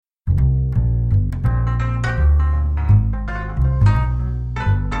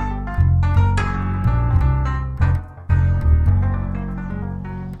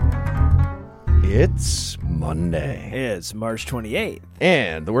It's Monday. It's March 28th.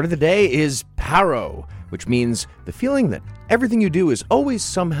 And the word of the day is paro, which means the feeling that everything you do is always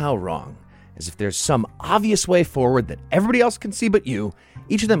somehow wrong. As if there's some obvious way forward that everybody else can see but you,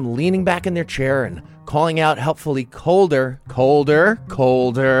 each of them leaning back in their chair and calling out helpfully, colder, colder,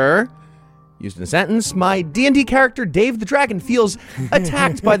 colder. Used in a sentence, my D&D character Dave the Dragon feels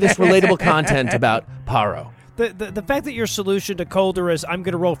attacked by this relatable content about paro. The fact that your solution to colder is I'm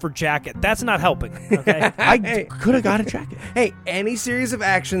going to roll for jacket, that's not helping, okay? I could have got a jacket. Hey, any series of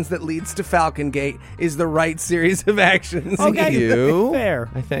actions that leads to Falcon Gate is the right series of actions. Okay, You,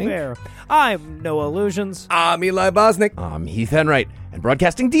 fair. I think. Fair. I'm Noah Illusions. I'm Eli Bosnick. I'm Heath Enright, and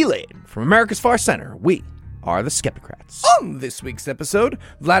broadcasting delayed from America's Far Center, we are the Skepticrats. On this week's episode,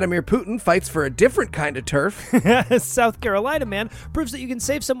 Vladimir Putin fights for a different kind of turf. South Carolina man proves that you can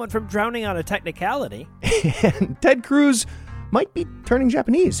save someone from drowning on a technicality. And Ted Cruz might be turning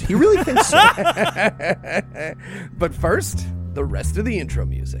Japanese. He really thinks so. But first, the rest of the intro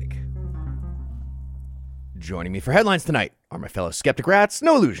music. Joining me for headlines tonight are my fellow Skepticrats,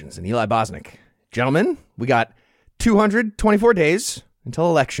 No Illusions, and Eli Bosnick. Gentlemen, we got 224 days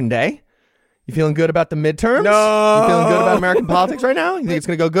until Election Day. You feeling good about the midterms? No. You feeling good about American politics right now? You think it's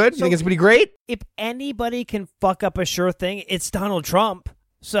going to go good? You think it's going to be great? If anybody can fuck up a sure thing, it's Donald Trump.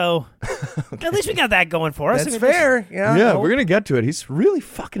 So Okay. at least we got that going for us. That's I mean, fair. Yeah, we're going to get to it. He's really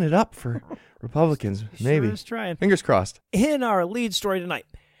fucking it up for Republicans. Maybe. Sure is trying. Fingers crossed. In our lead story tonight,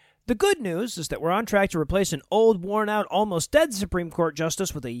 the good news is that we're on track to replace an old, worn-out, almost dead Supreme Court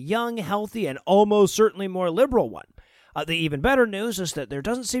justice with a young, healthy, and almost certainly more liberal one. The even better news is that there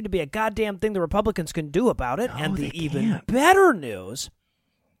doesn't seem to be a goddamn thing the Republicans can do about it. No, and the they even can't. better news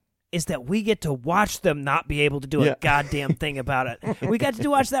is that we get to watch them not be able to do Yeah. a goddamn thing about it. We got to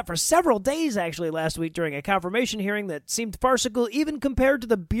watch that for several days, actually, last week during a confirmation hearing that seemed farcical even compared to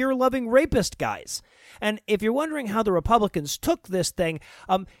the beer-loving rapist guys. And if you're wondering how the Republicans took this thing,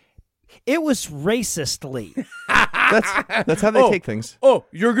 it was racistly. That's how they take things. Oh,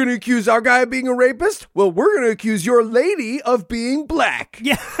 you're going to accuse our guy of being a rapist? Well, we're going to accuse your lady of being black.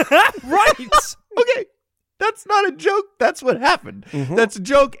 Yeah, right. Okay, that's not a joke. That's what happened. Mm-hmm. That's a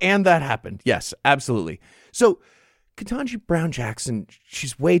joke, and that happened. Yes, absolutely. So, Ketanji Brown Jackson,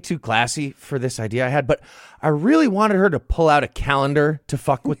 she's way too classy for this idea I had, but I really wanted her to pull out a calendar to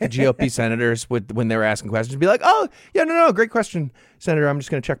fuck with the GOP senators when they were asking questions. Be like, oh, yeah, no, great question, Senator. I'm just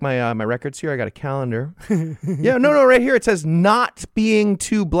going to check my my records here. I got a calendar. Yeah, no, right here it says not being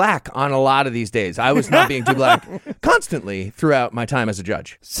too black on a lot of these days. I was not being too black constantly throughout my time as a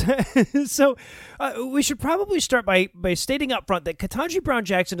judge. So we should probably start by stating up front that Ketanji Brown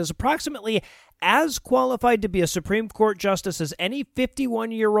Jackson is approximately as qualified to be a Supreme Court justice as any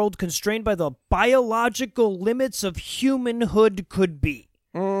 51-year-old constrained by the biological limits of humanhood could be.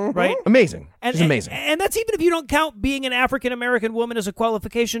 Mm-hmm. Right? Amazing. She's amazing. And that's even if you don't count being an African-American woman as a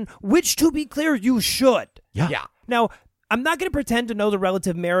qualification, which, to be clear, you should. Yeah. Now, I'm not going to pretend to know the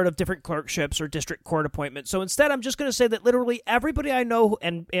relative merit of different clerkships or district court appointments, so instead I'm just going to say that literally everybody I know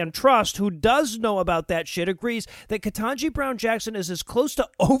and trust who does know about that shit agrees that Ketanji Brown Jackson is as close to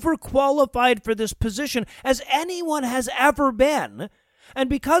overqualified for this position as anyone has ever been. And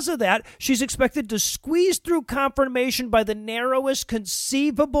because of that, she's expected to squeeze through confirmation by the narrowest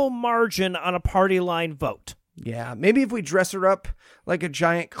conceivable margin on a party line vote. Yeah, maybe if we dress her up like a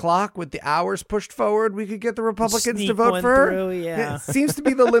giant clock with the hours pushed forward, we could get the Republicans Sneak to vote one for her. through, yeah. It seems to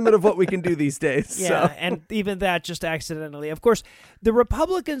be the limit of what we can do these days. Yeah, So. and even that just accidentally. Of course, the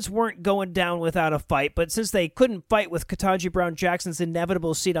Republicans weren't going down without a fight, but since they couldn't fight with Ketanji Brown Jackson's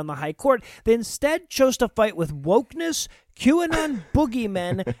inevitable seat on the high court, they instead chose to fight with wokeness, QAnon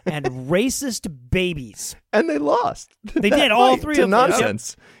boogeymen, and racist babies. And they lost. They did, all three to of them.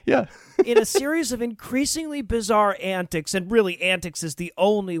 nonsense. Yeah. In a series of increasingly bizarre antics, and really antics is the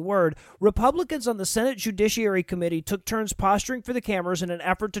only word, Republicans on the Senate Judiciary Committee took turns posturing for the cameras in an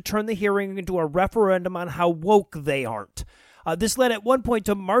effort to turn the hearing into a referendum on how woke they aren't. This led at one point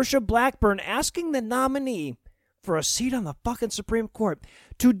to Marsha Blackburn asking the nominee for a seat on the fucking Supreme Court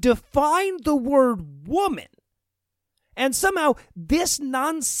to define the word woman. And somehow, this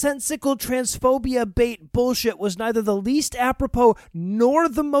nonsensical transphobia bait bullshit was neither the least apropos nor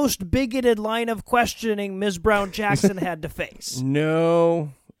the most bigoted line of questioning Ms. Brown Jackson had to face.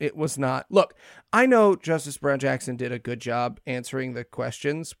 No, it was not. Look, I know Justice Brown Jackson did a good job answering the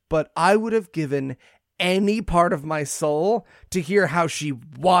questions, but I would have given any part of my soul to hear how she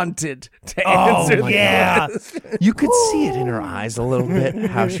wanted to answer this. You could see it in her eyes a little bit,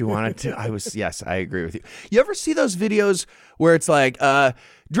 how she wanted to. Yes, I agree with you. You ever see those videos where it's like,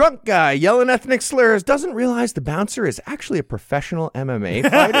 drunk guy yelling ethnic slurs, doesn't realize the bouncer is actually a professional MMA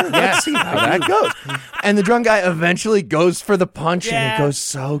fighter? Let's see how that goes. And the drunk guy eventually goes for the punch, and it goes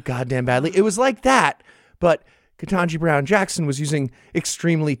so goddamn badly. It was like that, but Ketanji Brown Jackson was using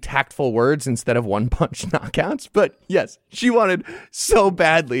extremely tactful words instead of one-punch knockouts. But yes, she wanted so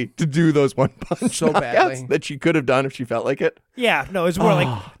badly to do those one-punch knockouts that she could have done if she felt like it. Yeah, no, it's more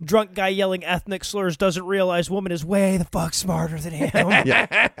like drunk guy yelling ethnic slurs doesn't realize woman is way the fuck smarter than him.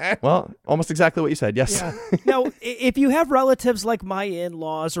 Yeah. Well, almost exactly what you said, yes. Yeah. Now, if you have relatives like my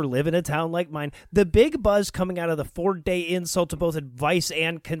in-laws or live in a town like mine, the big buzz coming out of the 4-day insult to both advice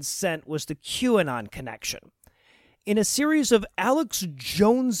and consent was the QAnon connection. In a series of Alex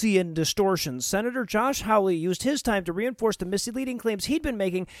Jonesian distortions, Senator Josh Hawley used his time to reinforce the misleading claims he'd been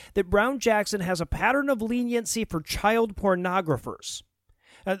making that Brown Jackson has a pattern of leniency for child pornographers.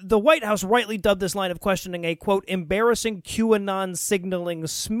 The White House rightly dubbed this line of questioning a, quote, embarrassing QAnon signaling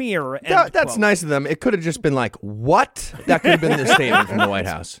smear. That's nice of them. It could have just been like, what? That could have been the statement from the White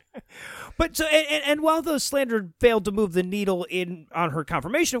House. But so, and while the slander failed to move the needle on her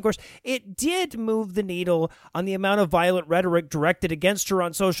confirmation, of course, it did move the needle on the amount of violent rhetoric directed against her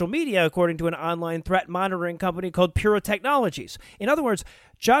on social media, according to an online threat monitoring company called Pura Technologies. In other words,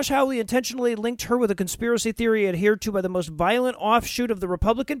 Josh Hawley intentionally linked her with a conspiracy theory adhered to by the most violent offshoot of the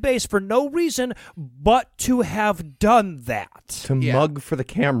Republican base for no reason but to have done that. To mug for the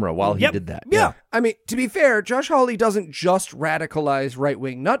camera while he did that. Yeah. I mean, to be fair, Josh Hawley doesn't just radicalize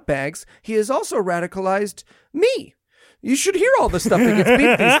right-wing nutbags. He has also radicalized me. You should hear all the stuff that gets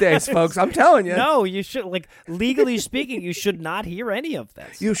beat these days, folks. I'm telling you. No, you should. Like, legally speaking, you should not hear any of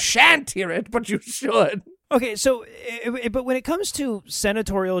this. You shan't hear it, but you should. Okay, so, but when it comes to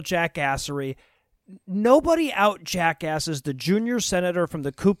senatorial jackassery, nobody out-jackasses the junior senator from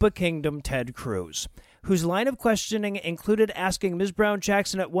the Koopa Kingdom, Ted Cruz, whose line of questioning included asking Ms. Brown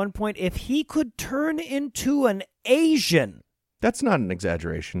Jackson at one point if he could turn into an Asian. That's not an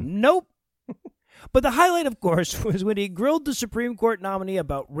exaggeration. Nope. But the highlight, of course, was when he grilled the Supreme Court nominee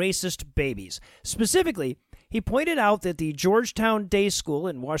about racist babies. Specifically, he pointed out that the Georgetown Day School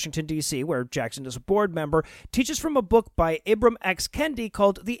in Washington, D.C., where Jackson is a board member, teaches from a book by Ibram X. Kendi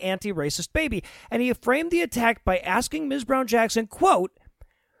called The Anti-Racist Baby. And he framed the attack by asking Ms. Brown Jackson, quote,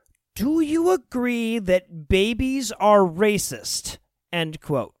 "Do you agree that babies are racist?" End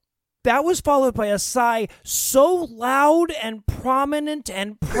quote. That was followed by a sigh so loud and prominent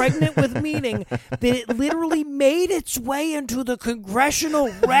and pregnant with meaning that it literally made its way into the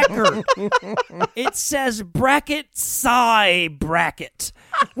congressional record. It says bracket sigh bracket,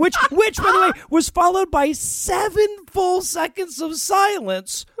 which by the way was followed by 7 full seconds of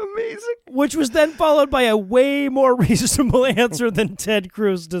silence. Amazing. Which was then followed by a way more reasonable answer than Ted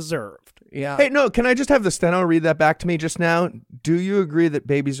Cruz deserved. Yeah. Hey, no, can I just have the steno read that back to me just now? Do you agree that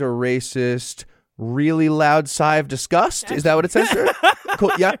babies are racist? Really loud sigh of disgust? Is that what it says here?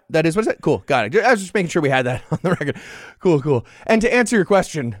 Cool. Yeah, that is what it said. Cool. Got it. I was just making sure we had that on the record. Cool. And to answer your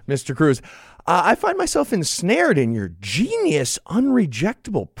question, Mr. Cruz, I find myself ensnared in your genius,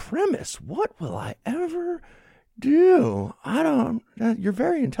 unrejectable premise. What will I ever do? You're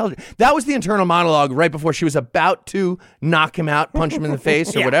very intelligent. That was the internal monologue right before she was about to knock him out, punch him in the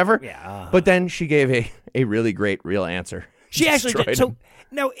face or whatever. Yeah. But then she gave a really great real answer. She actually did. So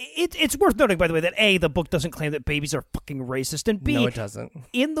now it's worth noting, by the way, that A, the book doesn't claim that babies are fucking racist, and B, no, it doesn't.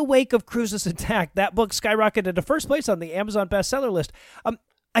 In the wake of Cruz's attack, that book skyrocketed to first place on the Amazon bestseller list.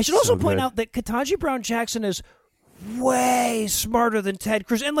 I should also point out that Ketanji Brown Jackson is way smarter than Ted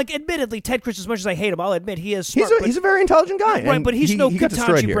Cruz. And, like, admittedly, Ted Cruz, as much as I hate him, I'll admit he is smart. He's a very intelligent guy. Right, but he's no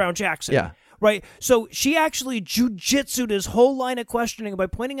Ketanji Brown Jackson. Yeah. Right? So she actually jujitsu'd his whole line of questioning by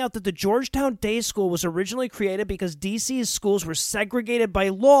pointing out that the Georgetown Day School was originally created because D.C.'s schools were segregated by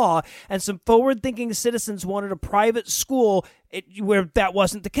law, and some forward-thinking citizens wanted a private school where that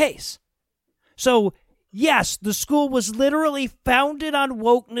wasn't the case. So yes, the school was literally founded on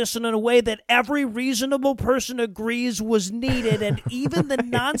wokeness and in a way that every reasonable person agrees was needed, and even the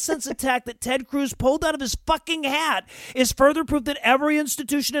nonsense attack that Ted Cruz pulled out of his fucking hat is further proof that every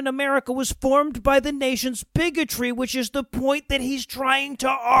institution in America was formed by the nation's bigotry, which is the point that he's trying to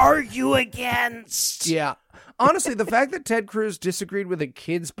argue against. Yeah. Honestly, the fact that Ted Cruz disagreed with a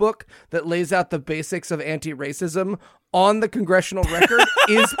kid's book that lays out the basics of anti-racism on the congressional record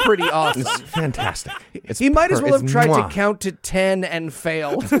is pretty awesome. It's fantastic. He might as well have tried to count to 10 and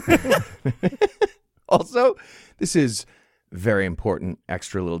failed. Also, this is very important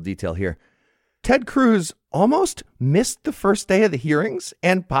extra little detail here. Ted Cruz almost missed the first day of the hearings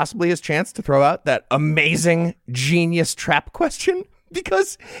and possibly his chance to throw out that amazing genius trap question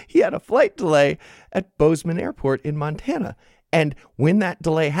because he had a flight delay at Bozeman Airport in Montana. And when that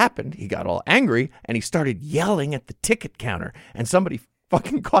delay happened, he got all angry and he started yelling at the ticket counter. And somebody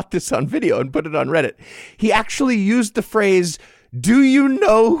fucking caught this on video and put it on Reddit. He actually used the phrase, "Do you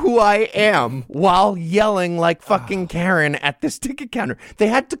know who I am?" while yelling like fucking Karen at this ticket counter. They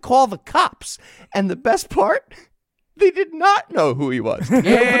had to call the cops. And the best part, they did not know who he was.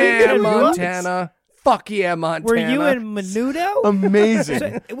 Yeah, Montana. Fuck yeah, Montana. Were you in Menudo?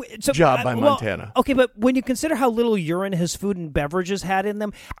 Amazing job by Montana. Okay, but when you consider how little urine his food and beverages had in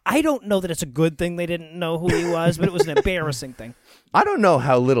them, I don't know that it's a good thing they didn't know who he was, but it was an embarrassing thing. I don't know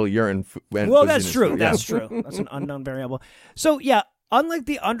how little urine went. Well, that's true. That's true. That's an unknown variable. So, yeah, unlike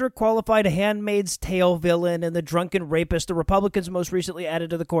the underqualified Handmaid's Tale villain and the drunken rapist the Republicans most recently added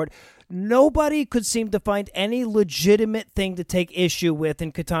to the court, nobody could seem to find any legitimate thing to take issue with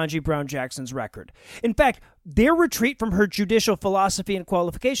in Ketanji Brown Jackson's record. In fact, their retreat from her judicial philosophy and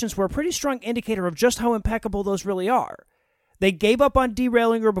qualifications were a pretty strong indicator of just how impeccable those really are. They gave up on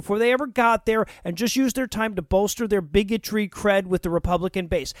derailing her before they ever got there and just used their time to bolster their bigotry cred with the Republican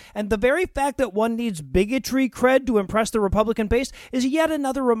base. And the very fact that one needs bigotry cred to impress the Republican base is yet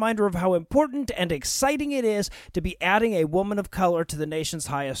another reminder of how important and exciting it is to be adding a woman of color to the nation's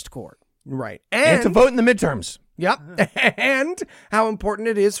highest court. Right. And to vote in the midterms. Yep. And how important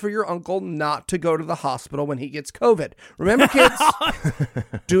it is for your uncle not to go to the hospital when he gets COVID. Remember, kids,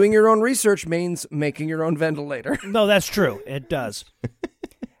 doing your own research means making your own ventilator. No, that's true. It does.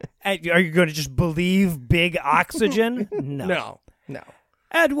 Are you going to just believe big oxygen? No.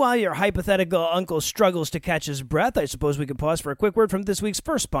 And while your hypothetical uncle struggles to catch his breath, I suppose we can pause for a quick word from this week's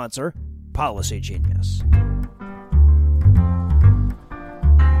first sponsor, Policy Genius.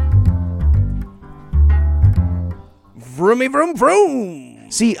 Vroomy, vroom,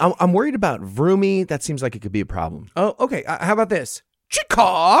 vroom. See, I'm worried about Vroomy. That seems like it could be a problem. Oh, okay. How about this?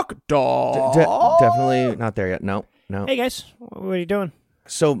 Chicock dog. Definitely not there yet. No. Hey, guys. What are you doing?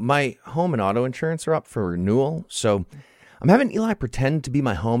 So my home and auto insurance are up for renewal. So I'm having Eli pretend to be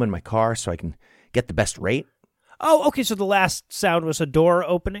my home and my car so I can get the best rate. Oh, okay. So the last sound was a door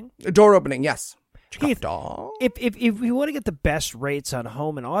opening? A door opening, yes. Keith, if you want to get the best rates on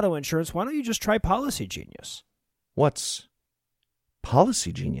home and auto insurance, why don't you just try Policy Genius? What's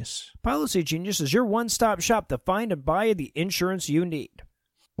Policy Genius? Policy Genius is your one-stop shop to find and buy the insurance you need.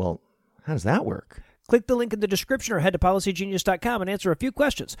 Well, how does that work? Click the link in the description or head to PolicyGenius.com and answer a few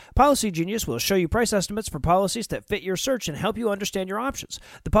questions. Policy Genius will show you price estimates for policies that fit your search and help you understand your options.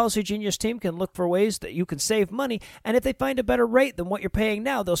 The Policy Genius team can look for ways that you can save money, and if they find a better rate than what you're paying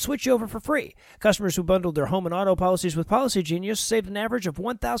now, they'll switch you over for free. Customers who bundled their home and auto policies with Policy Genius saved an average of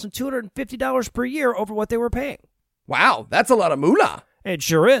 $1,250 per year over what they were paying. Wow, that's a lot of moolah. It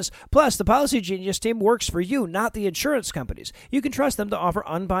sure is. Plus, the Policy Genius team works for you, not the insurance companies. You can trust them to offer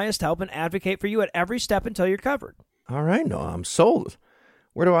unbiased help and advocate for you at every step until you're covered. All right, no, I'm sold.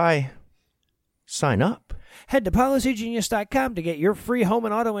 Where do I sign up? Head to PolicyGenius.com to get your free home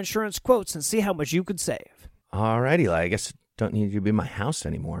and auto insurance quotes and see how much you could save. All right, Eli, I guess I don't need you to be in my house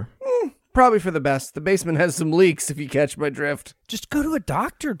anymore. Probably for the best. The basement has some leaks, if you catch my drift. Just go to a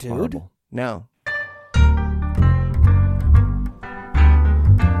doctor, dude. Horrible. No.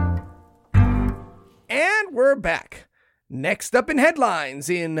 And we're back. Next up in headlines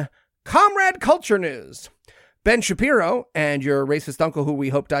in Comrade Culture News. Ben Shapiro and your racist uncle who we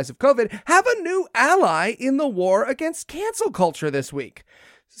hope dies of COVID have a new ally in the war against cancel culture this week.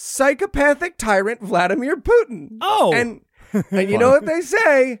 Psychopathic tyrant Vladimir Putin. Oh! And you know what they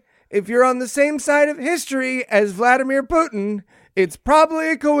say? If you're on the same side of history as Vladimir Putin, it's probably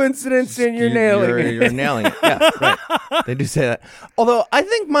a coincidence and you're nailing it. You're nailing it. Yeah, right. They do say that. Although I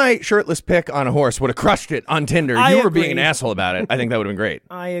think my shirtless pic on a horse would have crushed it on Tinder. I You were agree. being an asshole about it. I think that would have been great.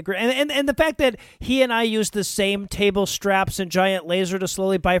 I agree. And the fact that he and I use the same table straps and giant laser to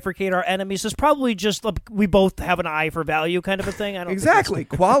slowly bifurcate our enemies is probably just like we both have an eye for value kind of a thing. I don't Exactly.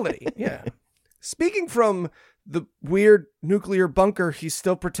 Quality. Yeah. Speaking from the weird nuclear bunker he's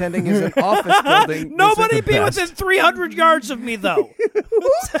still pretending is an office building. Nobody the be best. within 300 yards of me, though.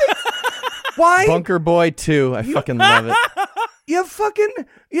 Why? Bunker Boy 2. I fucking love it. You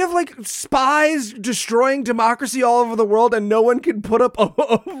have like spies destroying democracy all over the world and no one can put up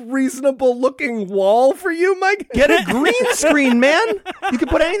a reasonable looking wall for you, Mike? Get a green screen, man. You can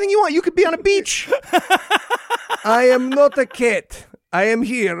put anything you want. You could be on a beach. I am not a cat. I am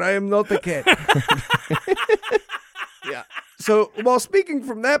here. I am not a cat. Yeah. So while speaking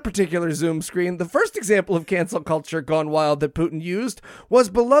from that particular Zoom screen, the first example of cancel culture gone wild that Putin used was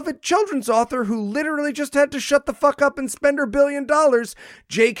beloved children's author who literally just had to shut the fuck up and spend her $1 billion,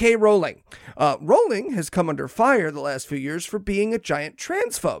 J.K. Rowling. Rowling has come under fire the last few years for being a giant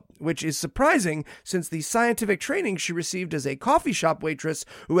transphobe, which is surprising since the scientific training she received as a coffee shop waitress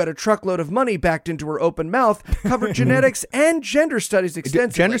who had a truckload of money backed into her open mouth covered genetics and gender studies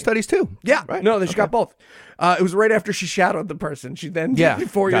extensively. Gender studies too. Yeah, right. No, she got both. It was right after she shadowed the person. She then did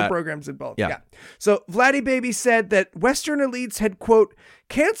 4-year programs in both. Yeah. So Vladdy Baby said that Western elites had, quote,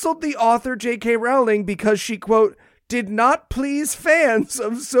 canceled the author J.K. Rowling because she, quote, did not please fans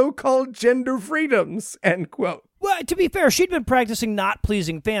of so-called gender freedoms, end quote. Well, to be fair, she'd been practicing not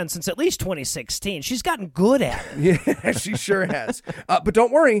pleasing fans since at least 2016. She's gotten good at it. Yeah, she sure has. But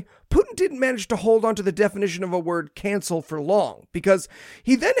don't worry, Putin didn't manage to hold on to the definition of a word cancel for long, because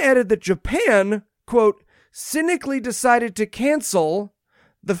he then added that Japan, quote, cynically decided to cancel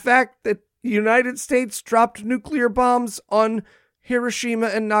the fact that the United States dropped nuclear bombs on Hiroshima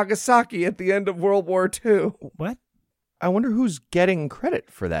and Nagasaki at the end of World War II. What? I wonder who's getting credit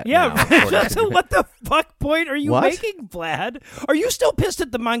for that. Yeah, now. so what the fuck point are you making, Vlad? Are you still pissed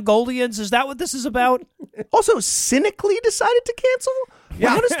at the Mongolians? Is that what this is about? Also, cynically decided to cancel? Yeah. Well,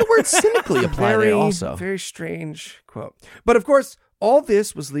 how does the word cynically apply there also? Very strange quote. But of course, all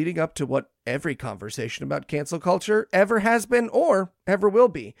this was leading up to what every conversation about cancel culture ever has been or ever will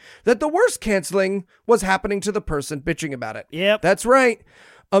be. That the worst canceling was happening to the person bitching about it. Yep. That's right.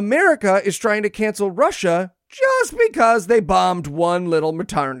 America is trying to cancel Russia just because they bombed one little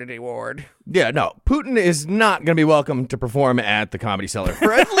maternity ward. Yeah, no. Putin is not going to be welcome to perform at the Comedy Cellar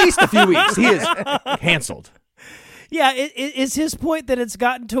for at least a few weeks. He is canceled. Yeah, is his point that it's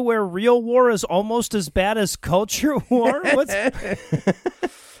gotten to where real war is almost as bad as culture war?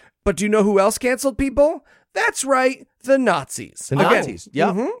 But do you know who else canceled people? That's right, the Nazis. The Nazis, yeah.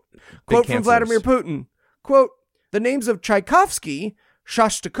 Mm-hmm. Quote from Vladimir Putin, quote, the names of Tchaikovsky,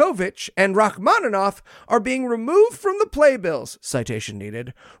 Shostakovich, and Rachmaninoff are being removed from the playbills. Citation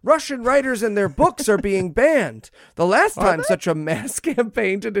needed. Russian writers and their books are being banned. The last time such a mass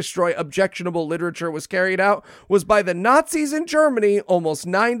campaign to destroy objectionable literature was carried out was by the Nazis in Germany almost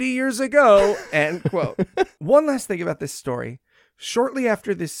 90 years ago, end quote. One last thing about this story. Shortly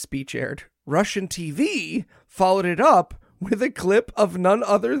after this speech aired, Russian TV followed it up with a clip of none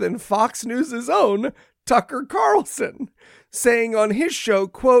other than Fox News' own Tucker Carlson, saying on his show,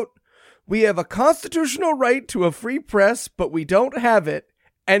 quote, we have a constitutional right to a free press, but we don't have it.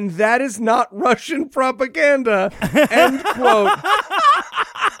 And that is not Russian propaganda, end quote,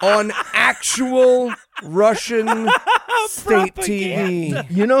 on actual Russian state TV.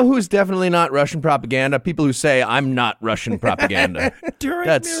 You know who's definitely not Russian propaganda? People who say, I'm not Russian propaganda. During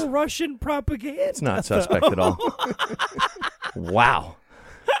their Russian propaganda. It's not suspect at all. Wow.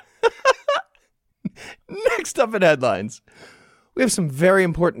 Next up in headlines, we have some very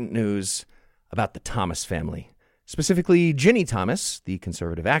important news about the Thomas family, specifically Ginny Thomas, the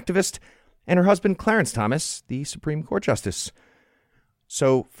conservative activist, and her husband Clarence Thomas, the Supreme Court Justice.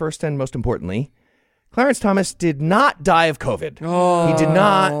 So first and most importantly, Clarence Thomas did not die of COVID. Oh. He did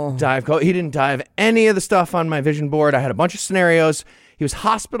not die of COVID. He didn't die of any of the stuff on my vision board. I had a bunch of scenarios. He was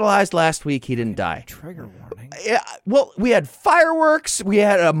hospitalized last week. He didn't die. Trigger warning. Yeah, well, we had fireworks. We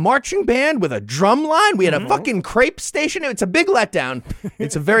had a marching band with a drum line. We had a fucking crepe station. It's a big letdown.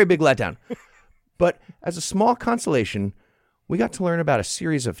 It's a very big letdown. But as a small consolation, we got to learn about a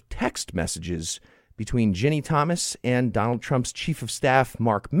series of text messages between Ginny Thomas and Donald Trump's chief of staff,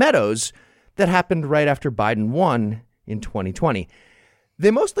 Mark Meadows, that happened right after Biden won in 2020. They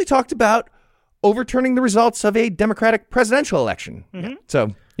mostly talked about overturning the results of a Democratic presidential election. Mm-hmm.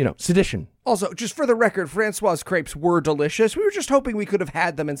 So, sedition. Also, just for the record, Francois' crepes were delicious. We were just hoping we could have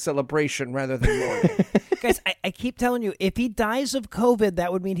had them in celebration rather than mourning. Guys, I keep telling you, if he dies of COVID,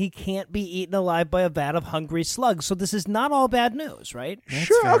 that would mean he can't be eaten alive by a vat of hungry slugs. So this is not all bad news, right?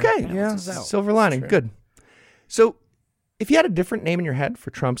 Sure, fair. okay. Yeah. Silver lining, good. So if you had a different name in your head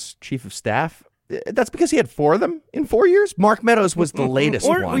for Trump's chief of staff, that's because he had 4 of them in 4 years. Mark Meadows was the latest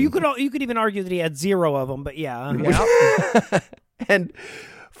one. Or you could even argue that he had 0 of them, but yeah. And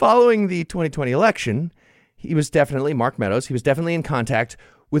following the 2020 election, Mark Meadows, he was definitely in contact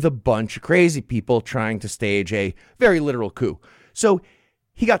with a bunch of crazy people trying to stage a very literal coup. So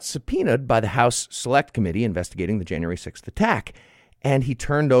he got subpoenaed by the House Select Committee investigating the January 6th attack, and he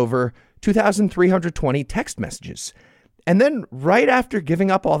turned over 2,320 text messages. And then right after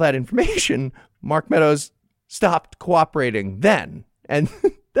giving up all that information, Mark Meadows stopped cooperating then. And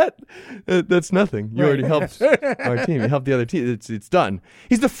that's nothing. You already helped our team. You helped the other team. It's done.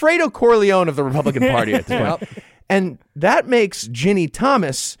 He's the Fredo Corleone of the Republican Party at this point. And that makes Ginny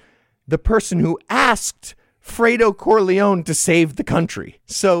Thomas the person who asked Fredo Corleone to save the country.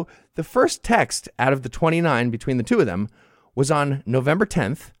 So the first text out of the 29 between the two of them was on November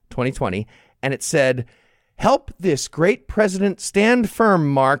 10th, 2020, and it said, "Help this great president stand firm,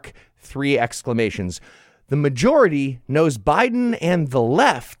 Mark!" 3 exclamations. The majority knows Biden and the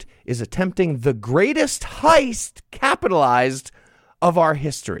left is attempting the greatest heist capitalized of our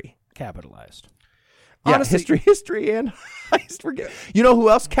history. Capitalized. Yeah, Honestly, history and heist. You know who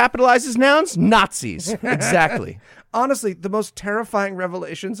else capitalizes nouns? Nazis. Exactly. Honestly, the most terrifying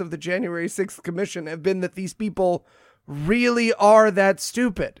revelations of the January 6th Commission have been that these people really are that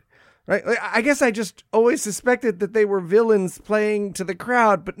stupid. Right? Like, I guess I just always suspected that they were villains playing to the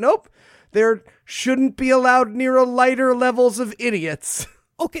crowd, but nope. There shouldn't be allowed near lighter levels of idiots.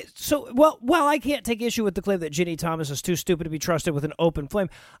 Okay, so, while I can't take issue with the claim that Ginny Thomas is too stupid to be trusted with an open flame,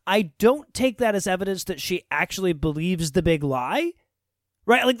 I don't take that as evidence that she actually believes the big lie,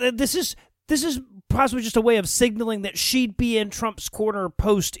 right? Like, this is possibly just a way of signaling that she'd be in Trump's corner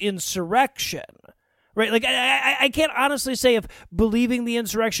post-insurrection, right? Like, I can't honestly say if believing the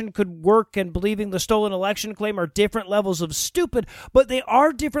insurrection could work and believing the stolen election claim are different levels of stupid, but they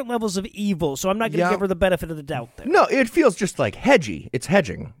are different levels of evil, so I'm not going to give her the benefit of the doubt there. No, it feels just like hedgy. It's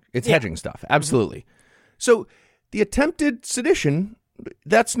hedging. It's hedging stuff. Absolutely. So the attempted sedition,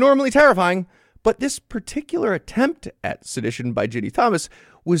 that's normally terrifying, but this particular attempt at sedition by Ginny Thomas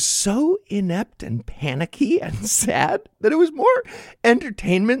was so inept and panicky and sad that it was more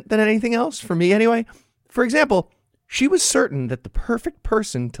entertainment than anything else, for me anyway. For example, she was certain that the perfect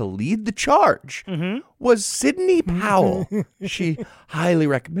person to lead the charge was Sidney Powell. She highly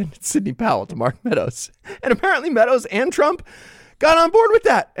recommended Sidney Powell to Mark Meadows. And apparently Meadows and Trump got on board with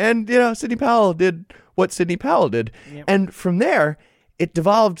that. And, Sidney Powell did what Sidney Powell did. Yep. And from there, it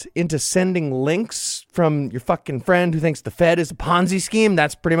devolved into sending links from your fucking friend who thinks the Fed is a Ponzi scheme.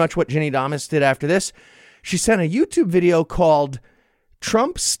 That's pretty much what Ginny Thomas did after this. She sent a YouTube video called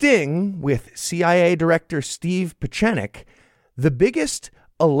Trump Sting with CIA Director Steve Pieczenik, the biggest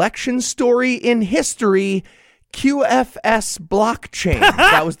election story in history, QFS blockchain.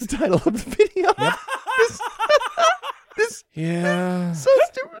 That was the title of the video. Yep. Yeah. So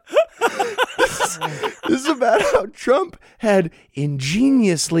stupid. This is about how Trump had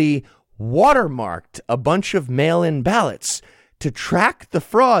ingeniously watermarked a bunch of mail-in ballots to track the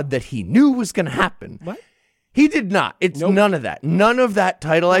fraud that he knew was going to happen. What? He did not. It's none of that. None of that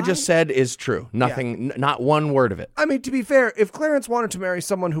title I just said is true. Nothing, not one word of it. I mean, to be fair, if Clarence wanted to marry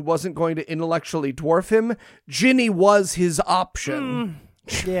someone who wasn't going to intellectually dwarf him, Ginny was his option.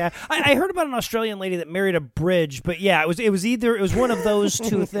 Yeah, I heard about an Australian lady that married a bridge, but yeah, it was one of those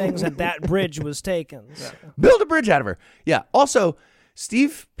two things, and that bridge was taken. So. Build a bridge out of her. Yeah. Also,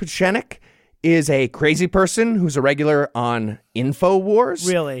 Steve Pieczenik is a crazy person who's a regular on InfoWars.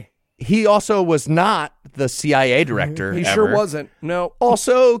 Really? He also was not the CIA director. He ever. sure wasn't. No.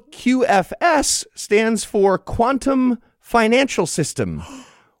 Also, QFS stands for Quantum Financial System,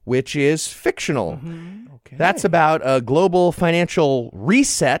 which is fictional. Okay. That's about a global financial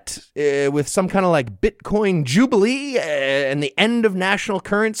reset with some kind of like Bitcoin jubilee and the end of national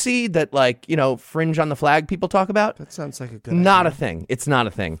currency that fringe on the flag people talk about. That sounds like a good Not idea. a thing. It's not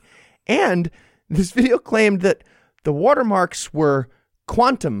a thing. And this video claimed that the watermarks were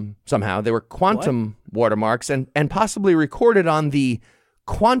quantum somehow. They were quantum watermarks and possibly recorded on the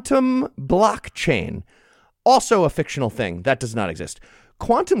quantum blockchain. Also a fictional thing. That does not exist.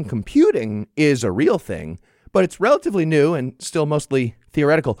 Quantum computing is a real thing, but it's relatively new and still mostly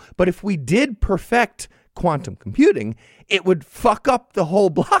theoretical. But if we did perfect quantum computing, it would fuck up the whole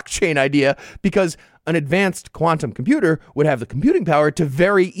blockchain idea because an advanced quantum computer would have the computing power to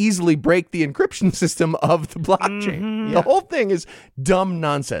very easily break the encryption system of the blockchain. The whole thing is dumb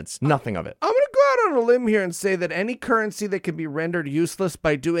nonsense. Nothing of it. I'm going to go out on a limb here and say that any currency that can be rendered useless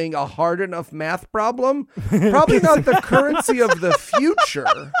by doing a hard enough math problem, probably not the currency of the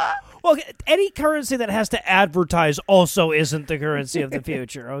future. Well, any currency that has to advertise also isn't the currency of the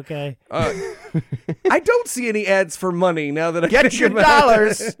future, okay? I don't see any ads for money now that I Get think your about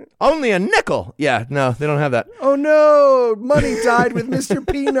dollars. it. Only a nickel. Yeah, no, they don't have that. Oh no, money died with Mr.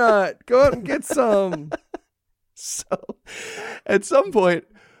 Peanut. Go out and get some. So at some point,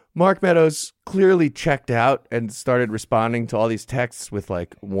 Mark Meadows clearly checked out and started responding to all these texts with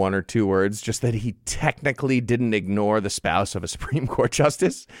like 1 or 2 words, just that he technically didn't ignore the spouse of a Supreme Court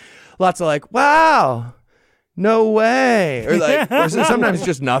justice. Lots of like, wow, no way. Or sometimes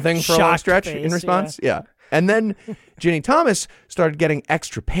just nothing for a long Shocked stretch face, in response. Yeah. And then Ginny Thomas started getting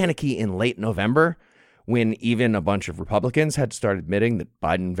extra panicky in late November when even a bunch of Republicans had to start admitting that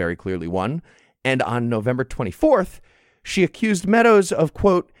Biden very clearly won. And on November 24th, she accused Meadows of,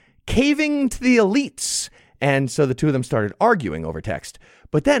 quote, caving to the elites. And so the two of them started arguing over text.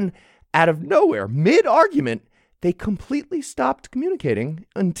 But then, out of nowhere, mid-argument, they completely stopped communicating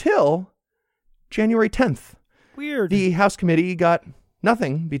until January 10th. Weird. The House committee got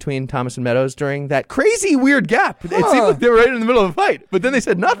nothing between Thomas and Meadows during that crazy weird gap. It seemed like they were right in the middle of a fight, but then they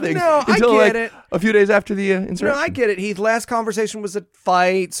said nothing until a few days after the insurrection. No, I get it, Heath. Last conversation was a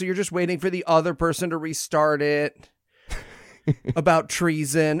fight, so you're just waiting for the other person to restart it. About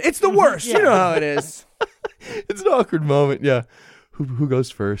treason. It's the worst. Yeah. You know how it is. It's an awkward moment. Yeah. Who goes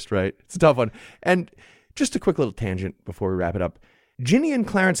first, right? It's a tough one. And just a quick little tangent before we wrap it up. Ginny and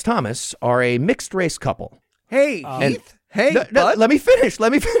Clarence Thomas are a mixed race couple. Hey, Heath. Hey, no, let me finish.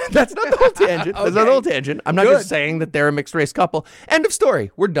 That's not the whole tangent. Okay. That's not the whole tangent. I'm not just saying that they're a mixed race couple. End of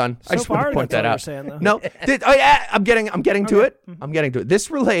story. We're done. I just want to point that out. Saying, no, I'm getting to it. I'm getting to it. This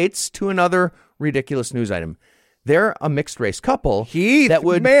relates to another ridiculous news item. They're a mixed race couple. Heath, that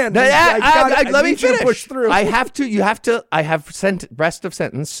would man. Let me finish. Push through. I have to. You have to. I have sent rest of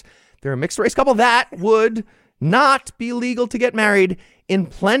sentence. They're a mixed race couple that would not be legal to get married in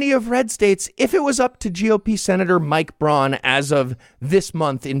plenty of red states if it was up to GOP Senator Mike Braun as of this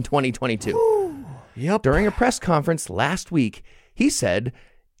month in 2022. Yep. During a press conference last week, he said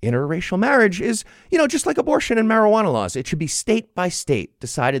interracial marriage is, just like abortion and marijuana laws. It should be state by state,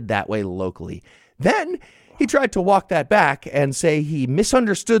 decided that way locally. Then he tried to walk that back and say he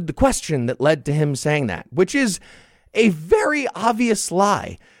misunderstood the question that led to him saying that, which is a very obvious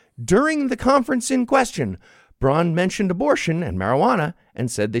lie. During the conference in question, Braun mentioned abortion and marijuana and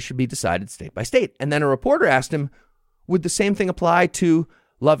said they should be decided state by state. And then a reporter asked him, would the same thing apply to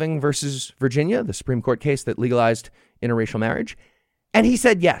Loving versus Virginia, the Supreme Court case that legalized interracial marriage? And he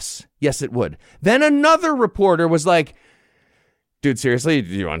said yes. Yes, it would. Then another reporter was like, dude, seriously, do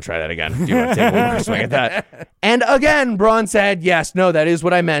you want to try that again? Do you want to take one more swing at that? And again, Braun said, yes, no, that is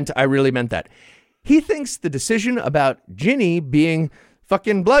what I meant. I really meant that. He thinks the decision about Ginny being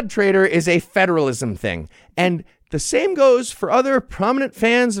fucking blood traitor is a federalism thing. And the same goes for other prominent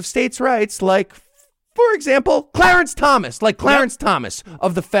fans of states' rights, like, for example, Clarence Thomas Thomas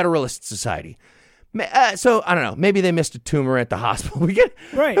of the Federalist Society. So, I don't know, maybe they missed a tumor at the hospital.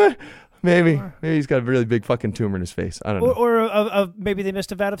 Right. Maybe he's got a really big fucking tumor in his face. I don't know. Or maybe they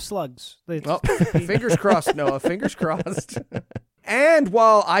missed a vat of slugs. Fingers crossed, Noah. Fingers crossed. And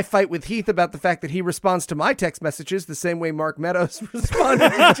while I fight with Heath about the fact that he responds to my text messages the same way Mark Meadows responded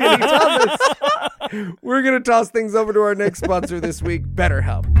to Ginny Thomas, we're going to toss things over to our next sponsor this week,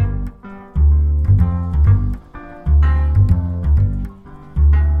 BetterHelp.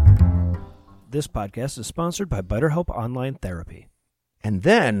 This podcast is sponsored by BetterHelp Online Therapy. And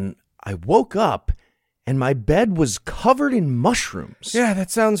then I woke up and my bed was covered in mushrooms. Yeah, that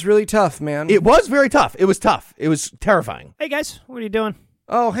sounds really tough, man. It was very tough. It was tough. It was terrifying. Hey, guys, what are you doing?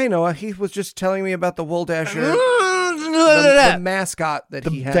 Oh, hey, Noah. Heath was just telling me about the Wool Dasher, the mascot that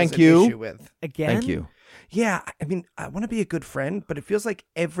he has an issue with. Again? Thank you. Yeah, I mean, I want to be a good friend, but it feels like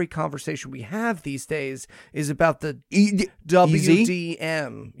every conversation we have these days is about the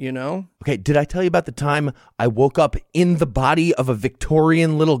WDM, you know? Okay, did I tell you about the time I woke up in the body of a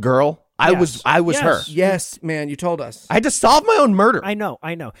Victorian little girl? I was her. Yes, man, you told us. I had to solve my own murder. I know.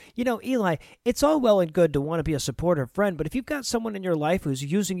 You know, Eli, it's all well and good to want to be a supportive friend, but if you've got someone in your life who's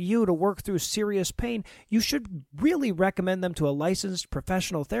using you to work through serious pain, you should really recommend them to a licensed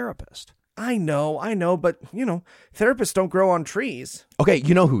professional therapist. I know, but, you know, therapists don't grow on trees. Okay,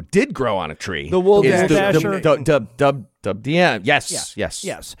 you know who did grow on a tree? The Wool Dasher. WDM. Yes.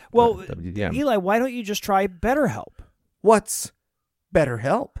 Well, WDM. Eli, why don't you just try BetterHelp? What's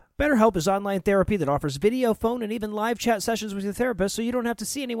BetterHelp? BetterHelp is online therapy that offers video, phone, and even live chat sessions with your therapist, so you don't have to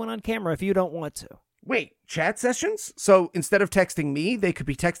see anyone on camera if you don't want to. Wait, chat sessions? So instead of texting me, they could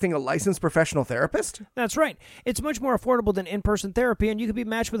be texting a licensed professional therapist? That's right. It's much more affordable than in-person therapy, and you can be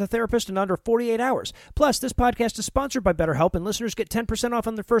matched with a therapist in under 48 hours. Plus, this podcast is sponsored by BetterHelp, and listeners get 10% off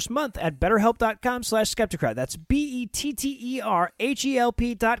on their first month at betterhelp.com/Skepticrat. That's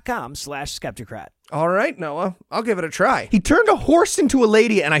BetterHelp.com/Skepticrat. All right, Noah. I'll give it a try. He turned a horse into a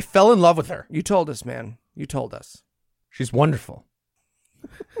lady, and I fell in love with her. You told us, man. You told us. She's wonderful.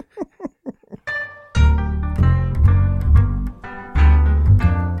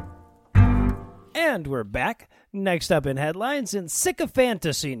 And we're back. Next up in headlines in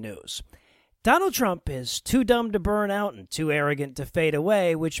sycophantasy news. Donald Trump is too dumb to burn out and too arrogant to fade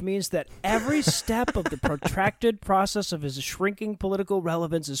away, which means that every step of the protracted process of his shrinking political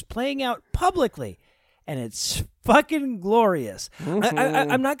relevance is playing out publicly. And it's fucking glorious.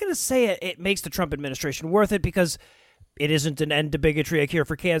 I'm not going to say it makes the Trump administration worth it, because It isn't an end to bigotry, a cure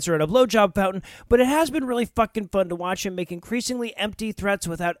for cancer, and a blowjob fountain, but it has been really fucking fun to watch him make increasingly empty threats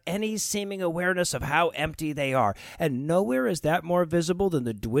without any seeming awareness of how empty they are. And nowhere is that more visible than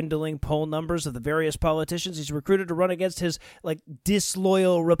the dwindling poll numbers of the various politicians he's recruited to run against his,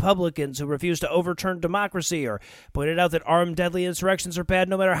 disloyal Republicans who refuse to overturn democracy or pointed out that armed deadly insurrections are bad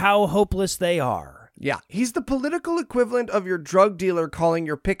no matter how hopeless they are. Yeah, he's the political equivalent of your drug dealer calling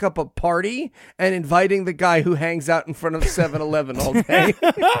your pickup a party and inviting the guy who hangs out in front of 7-Eleven all day.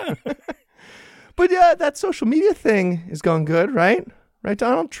 But yeah, that social media thing is going good, right? Right,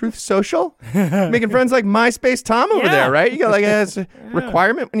 Donald? Truth Social? Making friends like MySpace Tom over there, right? You got a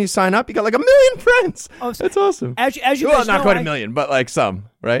requirement when you sign up. You got 1 million friends. Oh, that's awesome. As you guys not know, quite 1 million, but some,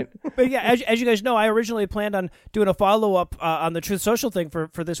 right? But yeah, as you guys know, I originally planned on doing a follow-up on the Truth Social thing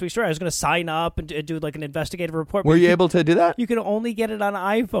for this week's story. I was going to sign up and do an investigative report. Were you able to do that? You can only get it on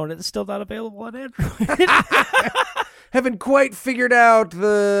iPhone. It's still not available on Android. Haven't quite figured out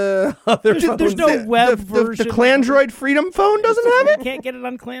the other phones. There's no web version. The Clandroid Freedom phone doesn't have it? You can't get it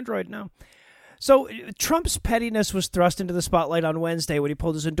on Clandroid, no. So Trump's pettiness was thrust into the spotlight on Wednesday when he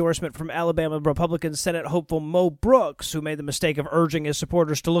pulled his endorsement from Alabama Republican Senate hopeful Mo Brooks, who made the mistake of urging his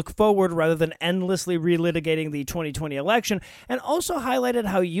supporters to look forward rather than endlessly relitigating the 2020 election, and also highlighted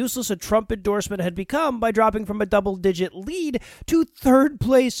how useless a Trump endorsement had become by dropping from a double-digit lead to third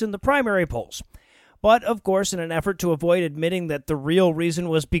place in the primary polls. But, of course, in an effort to avoid admitting that the real reason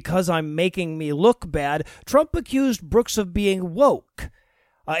was because I'm making me look bad, Trump accused Brooks of being woke.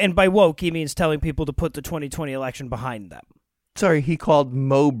 And by woke, he means telling people to put the 2020 election behind them. Sorry, he called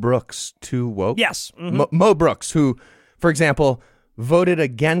Mo Brooks too woke? Yes. Mm-hmm. Mo Brooks, who, for example, voted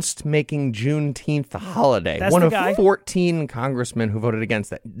against making Juneteenth a holiday. That's One the of guy. 14 congressmen who voted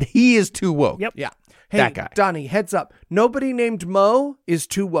against that. He is too woke. Yep. Yeah. Hey, that guy. Donnie, heads up. Nobody named Mo is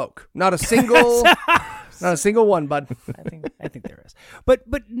too woke. Not a single... Not a single one, bud. I think there is. But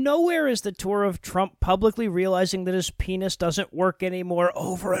nowhere is the tour of Trump publicly realizing that his penis doesn't work anymore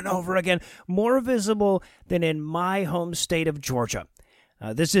over and over again more visible than in my home state of Georgia.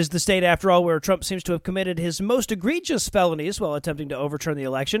 This is the state, after all, where Trump seems to have committed his most egregious felonies while attempting to overturn the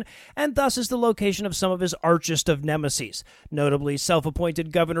election, and thus is the location of some of his archest of nemesis, notably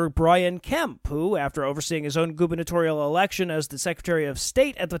self-appointed Governor Brian Kemp, who, after overseeing his own gubernatorial election as the Secretary of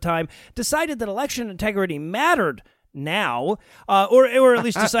State at the time, decided that election integrity mattered now, or at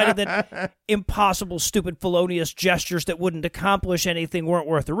least decided that impossible, stupid, felonious gestures that wouldn't accomplish anything weren't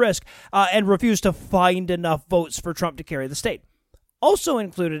worth the risk, and refused to find enough votes for Trump to carry the state. Also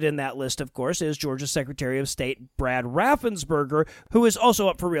included in that list, of course, is Georgia's Secretary of State Brad Raffensperger, who is also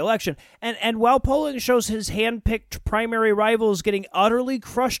up for re-election. And while polling shows his hand-picked primary rivals getting utterly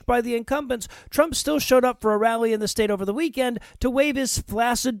crushed by the incumbents, Trump still showed up for a rally in the state over the weekend to wave his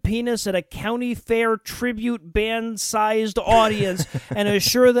flaccid penis at a county fair tribute band-sized audience and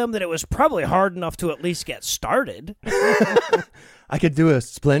assure them that it was probably hard enough to at least get started. I could do a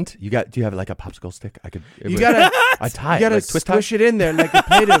splint. Do you have a popsicle stick? You gotta twist squish it in there like a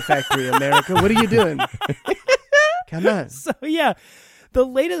Play-Doh factory, America. What are you doing? Come on. So, yeah. The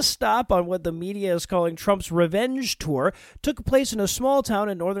latest stop on what the media is calling Trump's revenge tour took place in a small town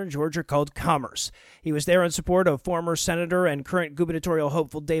in northern Georgia called Commerce. He was there in support of former senator and current gubernatorial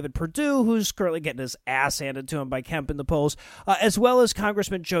hopeful David Perdue, who's currently getting his ass handed to him by Kemp in the polls, as well as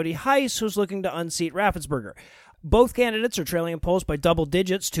Congressman Jody Hice, who's looking to unseat Raffensperger. Both candidates are trailing in polls by double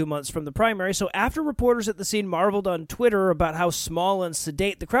digits 2 months from the primary, so after reporters at the scene marveled on Twitter about how small and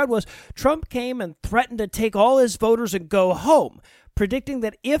sedate the crowd was, Trump came and threatened to take all his voters and go home, predicting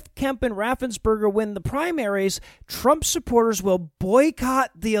that if Kemp and Raffensperger win the primaries, Trump supporters will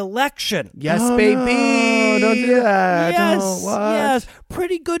boycott the election. Yes, baby. No, don't do that. Yes.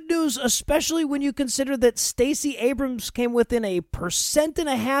 Pretty good news, especially when you consider that Stacey Abrams came within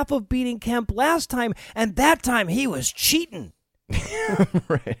 1.5% of beating Kemp last time, and that time he was cheating.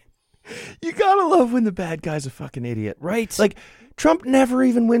 Right. You gotta love when the bad guy's a fucking idiot. Right. Trump never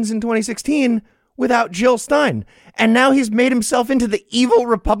even wins in 2016 without Jill Stein. And now he's made himself into the evil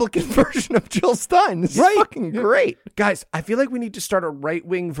Republican version of Jill Stein. This is fucking great. Guys, I feel like we need to start a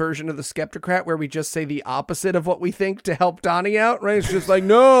right-wing version of the Skepticrat where we just say the opposite of what we think to help Donnie out, right? It's just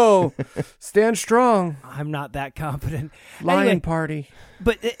no, stand strong. I'm not that confident. Lion party.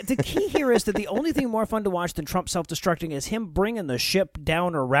 But the key here is that the only thing more fun to watch than Trump self-destructing is him bringing the ship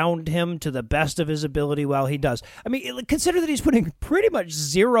down around him to the best of his ability while he does. I mean, consider that he's putting pretty much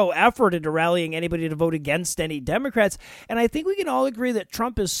zero effort into rallying anybody to vote against any Democrats, and I think we can all agree that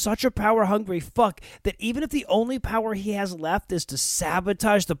Trump is such a power-hungry fuck that even if the only power he has left is to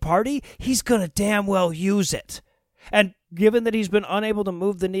sabotage the party, he's gonna damn well use it. And given that he's been unable to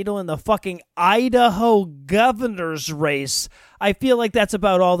move the needle in the fucking Idaho governor's race, I feel like that's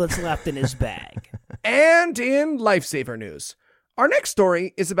about all that's left in his bag. And in lifesaver news, our next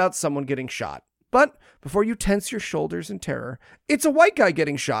story is about someone getting shot. But before you tense your shoulders in terror, it's a white guy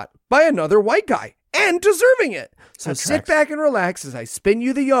getting shot by another white guy, and deserving it. So sit back and relax as I spin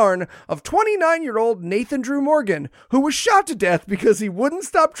you the yarn of 29-year-old Nathan Drew Morgan, who was shot to death because he wouldn't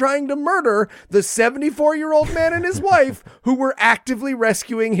stop trying to murder the 74-year-old man and his wife who were actively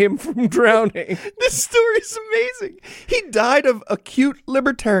rescuing him from drowning. This story's amazing. He died of acute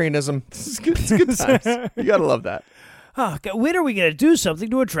libertarianism. It's good times. You gotta love that. Oh, God, when are we going to do something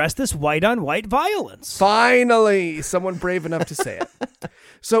to address this white-on-white violence? Finally, someone brave enough to say it.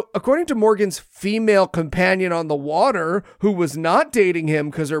 So, according to Morgan's female companion on the water, who was not dating him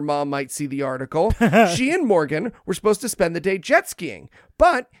because her mom might see the article, she and Morgan were supposed to spend the day jet skiing.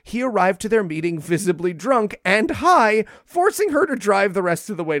 But he arrived to their meeting visibly drunk and high, forcing her to drive the rest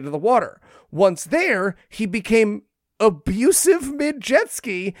of the way to the water. Once there, he became abusive mid-jet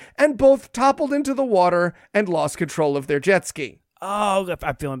ski, and both toppled into the water and lost control of their jet ski. Oh,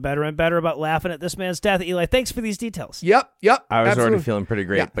 I'm feeling better and better about laughing at this man's death. Eli, thanks for these details. Yep. I was absolutely. already feeling pretty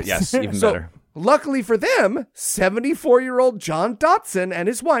great, but yes, even better. Luckily for them, 74-year-old John Dotson and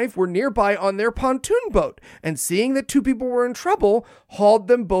his wife were nearby on their pontoon boat, and seeing that two people were in trouble, hauled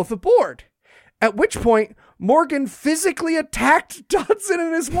them both aboard. At which point, Morgan physically attacked Dotson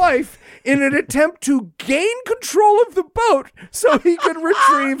and his wife in an attempt to gain control of the boat so he could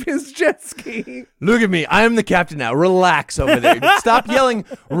retrieve his jet ski. Look at me. I am the captain now. Relax over there. Stop yelling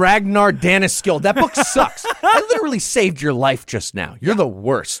Ragnar Daniskill. That book sucks. I literally saved your life just now. You're the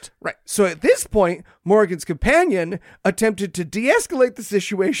worst. Right. So at this point, Morgan's companion attempted to de-escalate the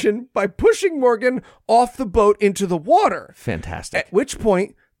situation by pushing Morgan off the boat into the water. Fantastic. At which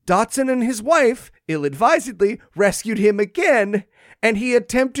point, Dotson and his wife, ill-advisedly, rescued him again, and he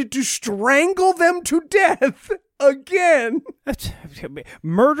attempted to strangle them to death again.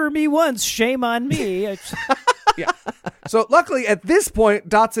 Murder me once, shame on me. Yeah. So luckily, at this point,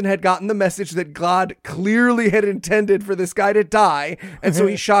 Dotson had gotten the message that God clearly had intended for this guy to die, and so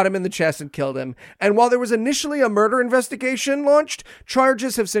he shot him in the chest and killed him. And while there was initially a murder investigation launched,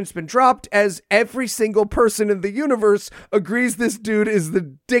 charges have since been dropped, as every single person in the universe agrees this dude is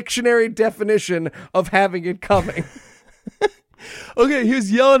the dictionary definition of having it coming. Okay, he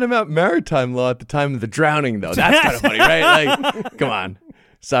was yelling about maritime law at the time of the drowning, though. That's kind of funny, right? Like, come on.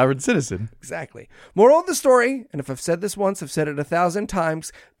 Sovereign citizen. Exactly. Moral of the story, and if I've said this once, I've said it 1,000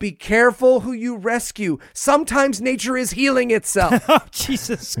 times, be careful who you rescue. Sometimes nature is healing itself. Oh,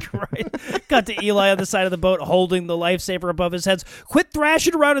 Jesus Christ. Got to Eli on the side of the boat holding the lifesaver above his head. Quit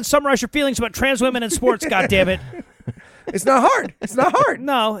thrashing around and summarize your feelings about trans women in sports, goddammit. It's not hard. It's not hard.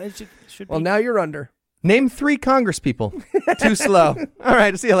 No, it should be. Well, now you're under. Name 3 Congress people. Too slow. All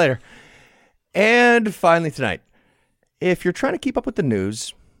right, see you later. And finally tonight, if you're trying to keep up with the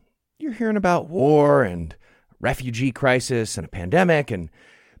news, you're hearing about war and refugee crisis and a pandemic and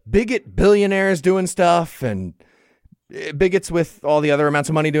bigot billionaires doing stuff and bigots with all the other amounts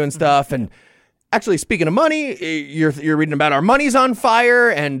of money doing stuff. And actually, speaking of money, you're reading about our money's on fire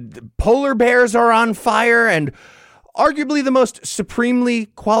and polar bears are on fire, and arguably the most supremely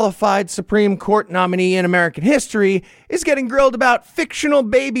qualified Supreme Court nominee in American history is getting grilled about fictional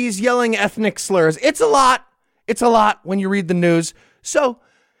babies yelling ethnic slurs. It's a lot. It's a lot when you read the news. So,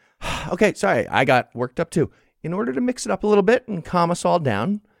 okay, sorry, I got worked up too. In order to mix it up a little bit and calm us all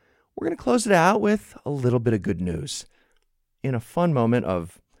down, we're going to close it out with a little bit of good news. In a fun moment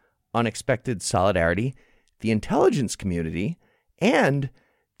of unexpected solidarity, the intelligence community and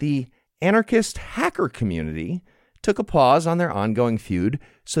the anarchist hacker community took a pause on their ongoing feud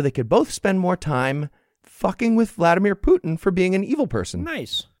so they could both spend more time fucking with Vladimir Putin for being an evil person.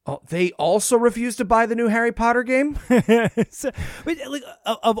 Nice. Oh, they also refused to buy the new Harry Potter game?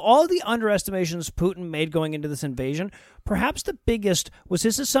 Of all the underestimations Putin made going into this invasion, perhaps the biggest was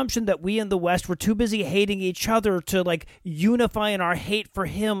his assumption that we in the West were too busy hating each other to, unify in our hate for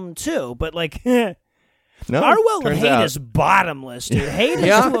him, too. But, No, our well of hate out. is bottomless, dude. Hate is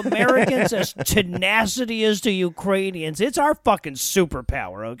to Americans as tenacity is to Ukrainians. It's our fucking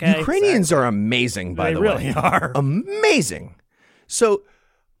superpower, okay? Ukrainians are amazing, by the way. They really are. Amazing. So,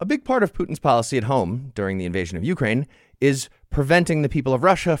 a big part of Putin's policy at home during the invasion of Ukraine is preventing the people of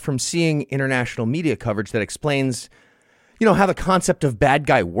Russia from seeing international media coverage that explains, how the concept of bad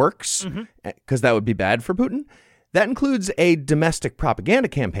guy works, because that would be bad for Putin. That includes a domestic propaganda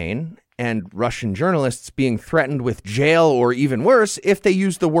campaign and Russian journalists being threatened with jail or even worse if they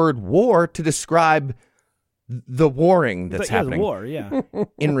use the word war to describe the warring that's happening. The war, yeah.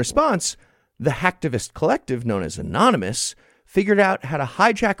 In response, The hacktivist collective known as Anonymous figured out how to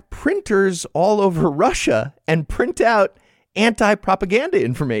hijack printers all over Russia and print out anti-propaganda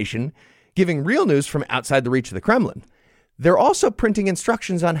information, giving real news from outside the reach of the Kremlin. They're also printing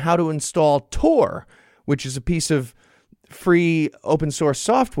instructions on how to install Tor, which is a piece of free open source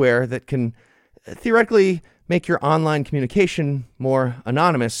software that can theoretically make your online communication more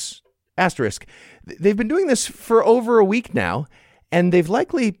anonymous. Asterisk. They've been doing this for over a week now, and they've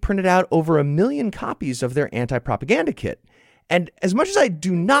likely printed out over 1 million copies of their anti-propaganda kit. And as much as I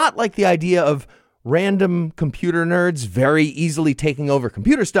do not like the idea of random computer nerds very easily taking over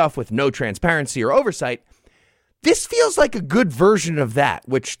computer stuff with no transparency or oversight, this feels like a good version of that,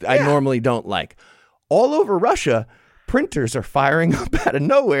 which I normally don't like. All over Russia, printers are firing up out of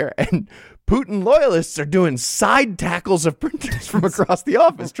nowhere, and Putin loyalists are doing side tackles of printers from across the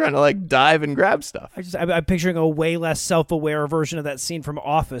office, trying to dive and grab stuff. I'm picturing a way less self-aware version of that scene from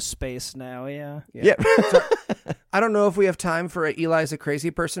Office Space now. Yeah. So, I don't know if we have time for a Eli's a crazy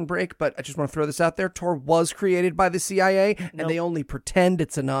person break, but I just want to throw this out there. Tor was created by the CIA, and they only pretend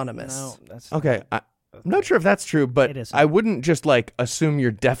it's anonymous. No, that's okay. I'm not sure if that's true, but I wouldn't just assume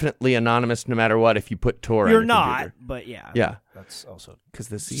you're definitely anonymous no matter what if you put Tor on your computer. You're not, but yeah. Yeah. That's also because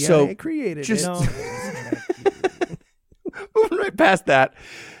the CIA created it. Moving right past that,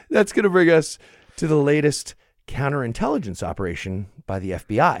 that's going to bring us to the latest counterintelligence operation by the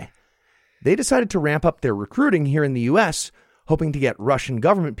FBI. They decided to ramp up their recruiting here in the U.S., hoping to get Russian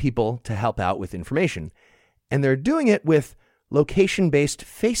government people to help out with information. And they're doing it with location-based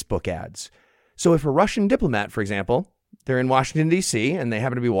Facebook ads. So if a Russian diplomat, for example, they're in Washington, D.C., and they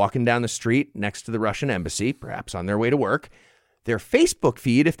happen to be walking down the street next to the Russian embassy, perhaps on their way to work, their Facebook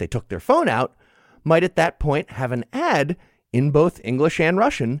feed, if they took their phone out, might at that point have an ad in both English and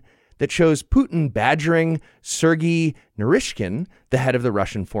Russian that shows Putin badgering Sergei Narishkin, the head of the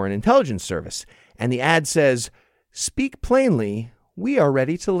Russian Foreign Intelligence Service. And the ad says, "Speak plainly, we are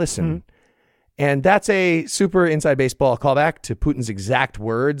ready to listen." Mm-hmm. And that's a super inside baseball callback to Putin's exact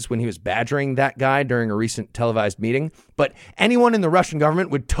words when he was badgering that guy during a recent televised meeting. But anyone in the Russian government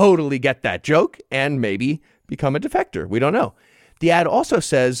would totally get that joke and maybe become a defector. We don't know. The ad also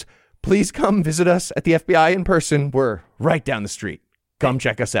says, "Please come visit us at the FBI in person. We're right down the street. Come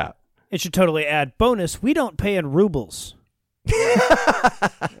check us out." It should totally add, bonus, we don't pay in rubles.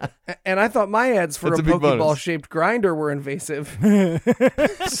 And I thought my ads for a Pokeball-shaped grinder were invasive.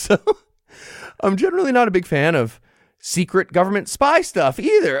 So I'm generally not a big fan of secret government spy stuff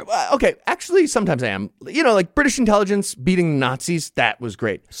either. Okay, actually, sometimes I am. Like British intelligence beating the Nazis, that was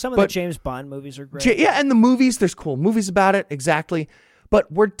great. Some of the James Bond movies are great. Yeah, and the movies, there's cool movies about it, exactly. But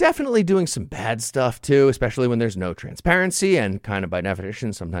we're definitely doing some bad stuff too, especially when there's no transparency, and kind of by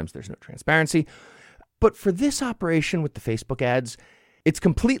definition, sometimes there's no transparency. But for this operation with the Facebook ads, it's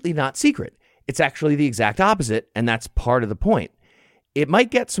completely not secret. It's actually the exact opposite, and that's part of the point. It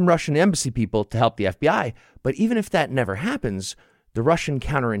might get some Russian embassy people to help the FBI, but even if that never happens, the Russian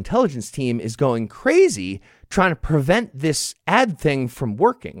counterintelligence team is going crazy trying to prevent this ad thing from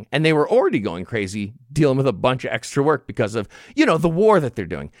working. And they were already going crazy dealing with a bunch of extra work because of, the war that they're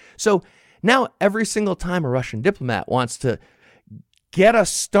doing. So now every single time a Russian diplomat wants to get a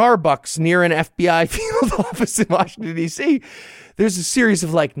Starbucks near an FBI field office in Washington, D.C., there's a series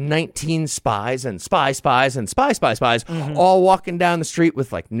of 19 spies and spies, mm-hmm. all walking down the street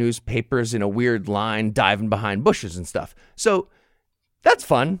with newspapers in a weird line, diving behind bushes and stuff. So that's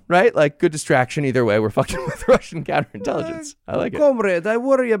fun, right? Good distraction either way. We're fucking with Russian counterintelligence. I like it. Comrade, I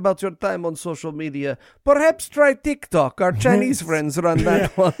worry about your time on social media. Perhaps try TikTok. Our Chinese friends run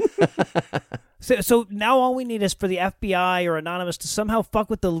that one. So now all we need is for the FBI or Anonymous to somehow fuck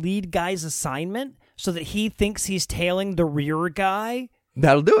with the lead guy's assignment so that he thinks he's tailing the rear guy.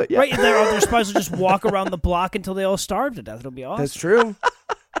 That'll do it, yeah. Right? They're supposed to just walk around the block until they all starve to death. It'll be awesome. That's true.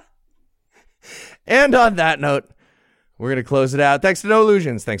 And on that note, we're going to close it out. Thanks to No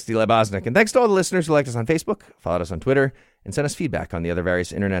Illusions. Thanks to Eli Bosnick. And thanks to all the listeners who liked us on Facebook, followed us on Twitter, and sent us feedback on the other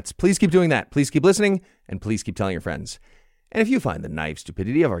various internets. Please keep doing that. Please keep listening, and please keep telling your friends. And if you find the naive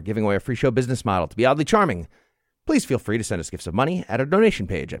stupidity of our giving away a free show business model to be oddly charming, please feel free to send us gifts of money at our donation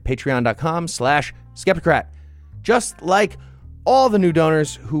page at patreon.com/Skepticrat. Just like all the new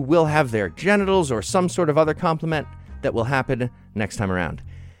donors who will have their genitals or some sort of other compliment that will happen next time around.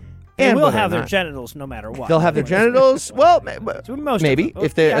 And we'll have their genitals no matter what. They'll have their genitals. Well, maybe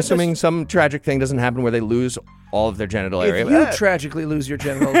if they're assuming some tragic thing doesn't happen where they lose all of their genital area. If you tragically lose your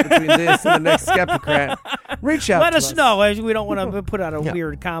genitals between this and the next Skepticrat, reach out. Let us know. We don't want to put out a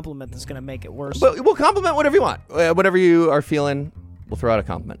weird compliment that's going to make it worse. But we'll compliment whatever you want. Whatever you are feeling, we'll throw out a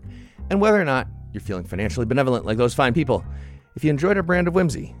compliment. And whether or not you're feeling financially benevolent like those fine people, If you enjoyed our brand of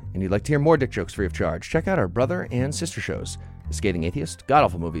whimsy and you'd like to hear more dick jokes free of charge, check out our brother and sister shows, The Scathing Atheist, God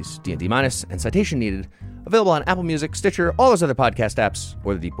Awful Movies, D&D Minus, and Citation Needed, available on Apple Music, Stitcher, all those other podcast apps,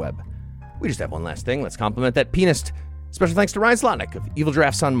 or the deep web. We just have one last thing. Let's compliment that pianist. Special thanks to Ryan Slotnick of Evil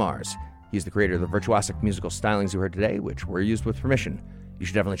Drafts on Mars. He's the creator of the virtuosic musical stylings you heard today, which were used with permission. You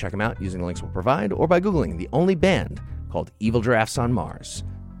should definitely check him out using the links we'll provide or by Googling the only band called Evil Drafts on Mars.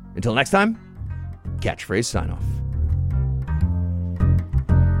 Until next time, catchphrase sign off.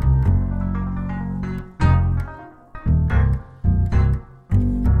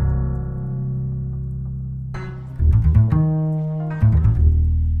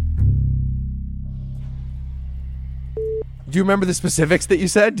 Do you remember the specifics that you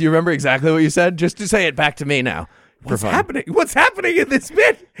said? Do you remember exactly what you said? Just to say it back to me now. What's happening? What's happening in this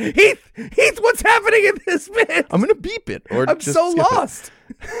bit? Heath, what's happening in this bit? I'm going to beep it. Or I'm just so lost.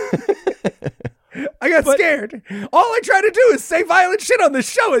 I got scared. All I try to do is say violent shit on the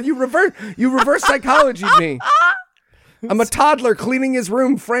show, and you reverse psychology me. I'm a toddler cleaning his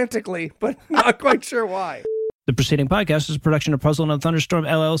room frantically, but not quite sure why. The preceding podcast is a production of Puzzle and a Thunderstorm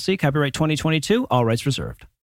LLC, copyright 2022, all rights reserved.